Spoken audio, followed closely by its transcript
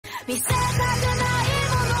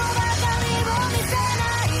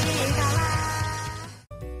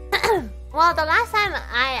Well, the last time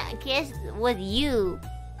I kissed with you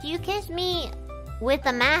kissed me with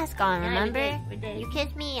the mask on, remember? Yeah, we did. You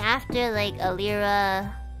kissed me after, like, Alira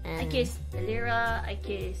and... I kissed Alira, I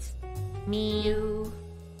kissed me. you.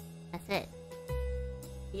 That's it.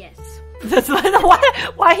 Yes. That's why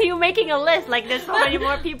are you making a list? Like, there's so many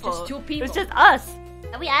more people. Just 2 people. It's just us.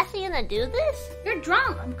 Are we actually gonna do this? You're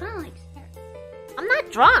drunk. I'm kind of like scared. I'm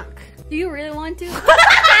not drunk. Do you really want to? We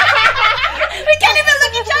can't even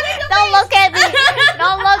look each other in the Don't look at me.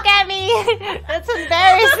 Don't look at me. That's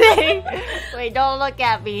embarrassing. Wait, don't look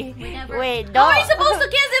at me. Wait, don't. How are you supposed to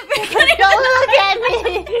kiss if you're Don't look at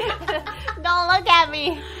me. Don't look at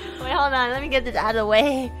me. Wait, hold on. Let me get this out of the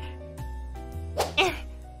way.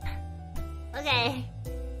 Okay.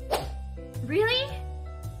 Really?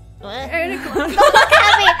 What? Don't look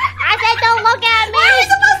at me. I said don't look at me. Why are you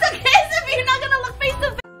supposed to kiss if you're not gonna look face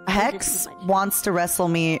to face? Hex wants to wrestle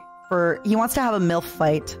me he wants to have a MILF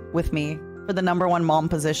fight with me for the #1 mom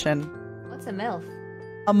position. What's a MILF?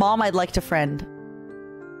 A mom I'd like to friend.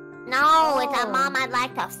 No, it's a mom I'd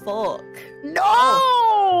like to fuck.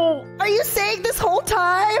 No! Are you saying this whole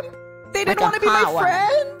time they didn't want to be my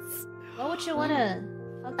friends? Why would you wanna?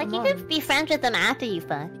 Like, you can be friends with them after you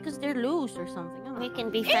fuck. Because they're loose or something. We can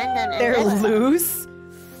befriend them. They're loose?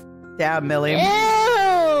 Damn, Millie. Ew!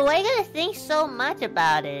 Why are you gonna think so much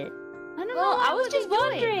about it? I don't know. I was just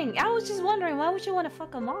wondering. I was just wondering. Why would you want to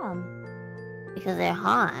fuck a mom? Because they're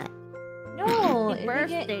hot. No,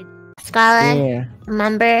 birthday. Scarle,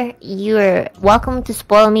 remember, you're welcome to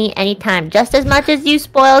spoil me anytime, just as much as you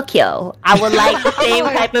spoil Kyo. I would like the same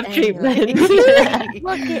type of treatment.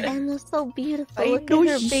 Look at Enna, so beautiful. Look at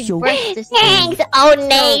her big so breasts. Thanks,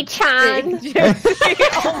 One-chan.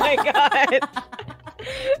 Oh my god.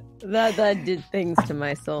 That did things to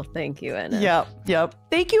my soul. Thank you, Enna. Yep.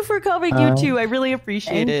 Thank you for coming, you two. I really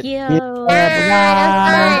appreciate it. Thank you.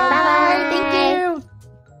 Bye. Thank you.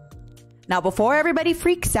 Now, before everybody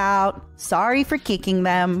freaks out, sorry for kicking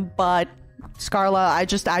them, but Scarle, I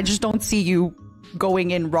just don't see you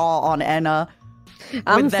going in raw on Enna.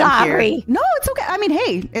 I'm sorry. Here. No, it's okay. I mean,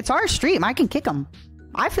 hey, it's our stream. I can kick them.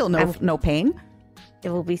 I feel no pain.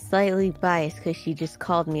 It will be slightly biased because she just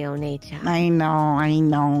called me One-chan. I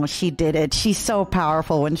know. She did it. She's so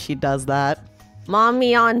powerful when she does that.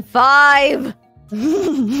 Mommy on 5! Did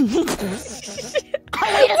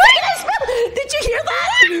you hear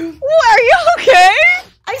that? Are you okay?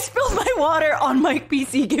 I spilled my water on my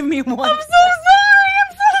PC. Give me one. I'm so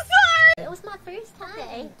sorry. It was my first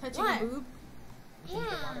time. Touching a boob?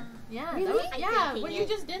 Yeah. Really? Yeah, what you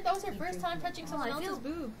just did, that was her first time touching someone else's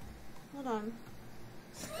boob. Hold on.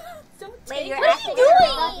 Wait, you're what are actually you doing?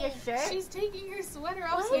 taking off your shirt? She's taking her sweater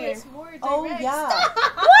off so it's more direct. Oh, yeah.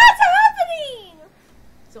 What's happening?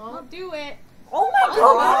 Don't do it. Oh my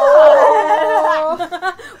god!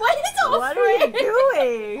 Why is it so What are you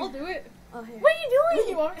doing? I'll do it. Oh, here. What are you doing?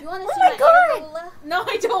 You want to Oh see my god! areola? No,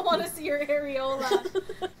 I don't want to see your areola.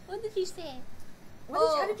 What did you say?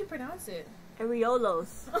 How did you pronounce it?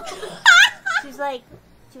 Areolos. She was like,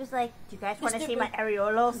 do you guys want to see my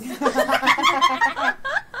areolos?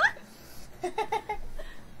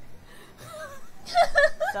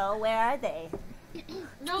 So where are they?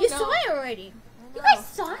 No, You saw it already. You guys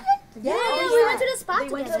saw it? Yeah, we went to the spa They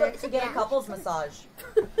went together. to get a couples massage.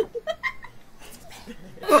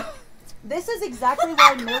 This is exactly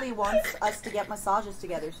why Millie wants us to get massages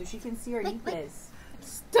together, so she can see her nipples.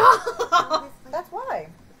 Stop! That's why.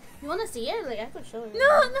 You want to see it? Like, I could show you.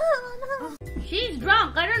 No. She's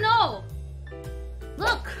drunk. I don't know.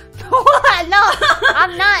 Look. What? No,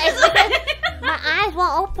 I'm not. It's because my eyes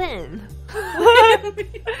won't open.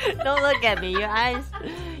 Don't look at me. Your eyes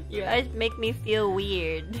make me feel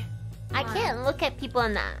weird. I can't look at people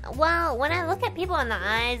in the... Well, when I look at people in the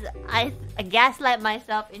eyes, I gaslight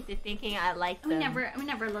myself into thinking I like them. We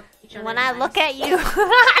never look at each other. When I look at you...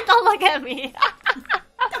 Don't look at me.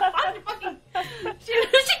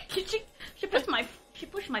 She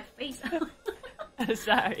pushed my face.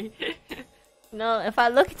 Sorry. No, if I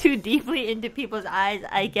look too deeply into people's eyes,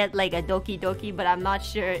 I get like a doki doki, but I'm not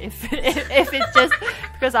sure if it's just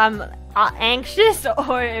because I'm anxious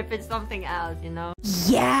or if it's something else, you know?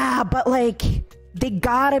 Yeah, but like, they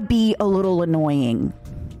gotta be a little annoying.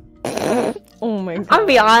 Oh my god. I'll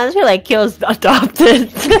be honest, I feel like Kyo's adopted.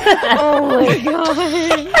 Oh my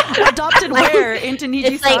god. Adopted where? Into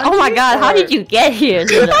Nijisanji? It's like, oh my god, how did you get here?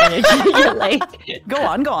 Sort of energy. You're like, Go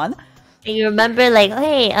on. and you remember like,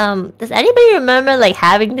 hey, does anybody remember like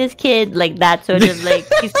having this kid? Like that sort of like,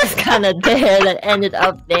 he's just kind of there that ended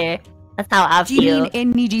up there. That's how I Do you feel. mean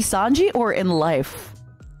in Nijisanji or in life?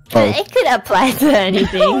 It could apply to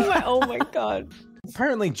anything. Oh my god.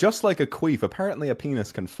 Apparently, just like a queef, apparently a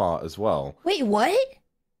penis can fart as well. Wait, what?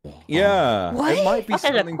 Yeah. What? It might be What is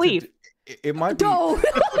a something queef? It might be. No.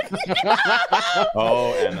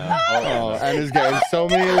 Oh, Enna. Oh, Anna's getting so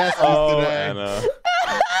many lessons today. Enna.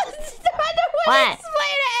 What?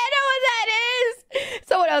 Explain to Enna what that is.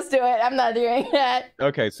 Someone else do it. I'm not doing that.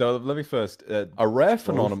 Okay, so let me first. A rare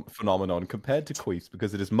phenomenon compared to queefs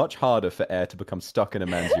because it is much harder for air to become stuck in a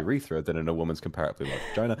man's urethra than in a woman's comparatively large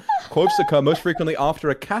vagina. Queefs occur most frequently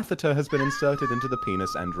after a catheter has been inserted into the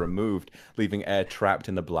penis and removed, leaving air trapped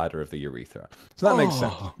in the bladder of the urethra. So that makes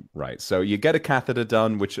sense. Right, so you get a catheter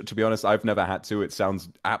done, which, to be honest, I've never had to. It sounds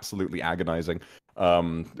absolutely agonizing.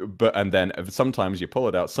 And then sometimes you pull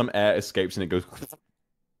it out, some air escapes and it goes.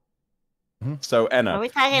 So Enna, Are we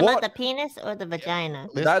talking about the penis or the vagina?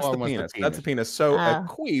 That's the penis. That's the penis. So a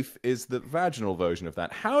queef is the vaginal version of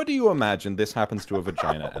that. How do you imagine this happens to a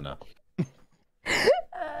vagina, Enna?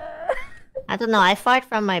 I don't know. I fart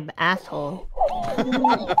from my asshole.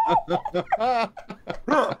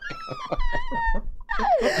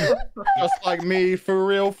 Just like me, for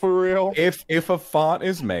real, for real. If a fart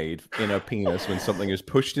is made in a penis when something is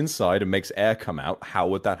pushed inside and makes air come out, how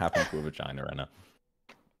would that happen to a vagina, Enna?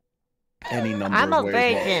 Any number I'm of a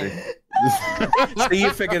ways. virgin. So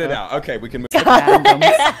you figured it out. Okay, we can move. I'm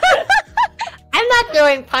not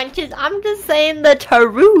throwing punches. I'm just saying the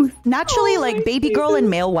truth. Naturally, like baby girl and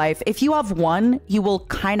male wife, if you have one, you will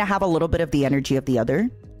kind of have a little bit of the energy of the other.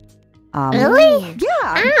 Really?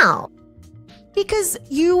 Yeah. Ow. Because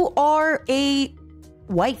you are a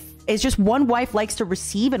wife. It's just one wife likes to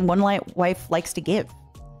receive and one wife likes to give.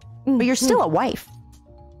 But you're still a wife.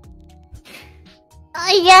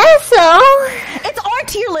 Yes, so. It's our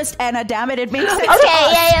tier list, Enna. Damn it, it makes sense.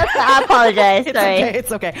 Okay, yeah. I apologize. Sorry.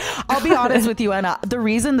 It's okay. I'll be honest with you, Enna. The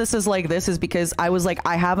reason this is like this is because I was like,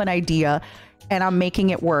 I have an idea, and I'm making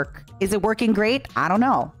it work. Is it working great? I don't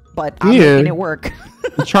know, but I'm making it work.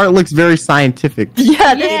 The chart looks very scientific.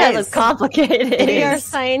 Yeah, that was complicated. We are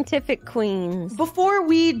scientific queens. Before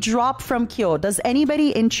we drop from Kyo, does anybody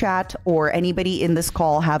in chat or anybody in this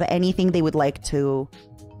call have anything they would like to?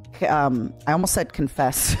 I almost said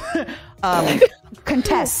confess.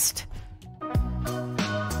 Contest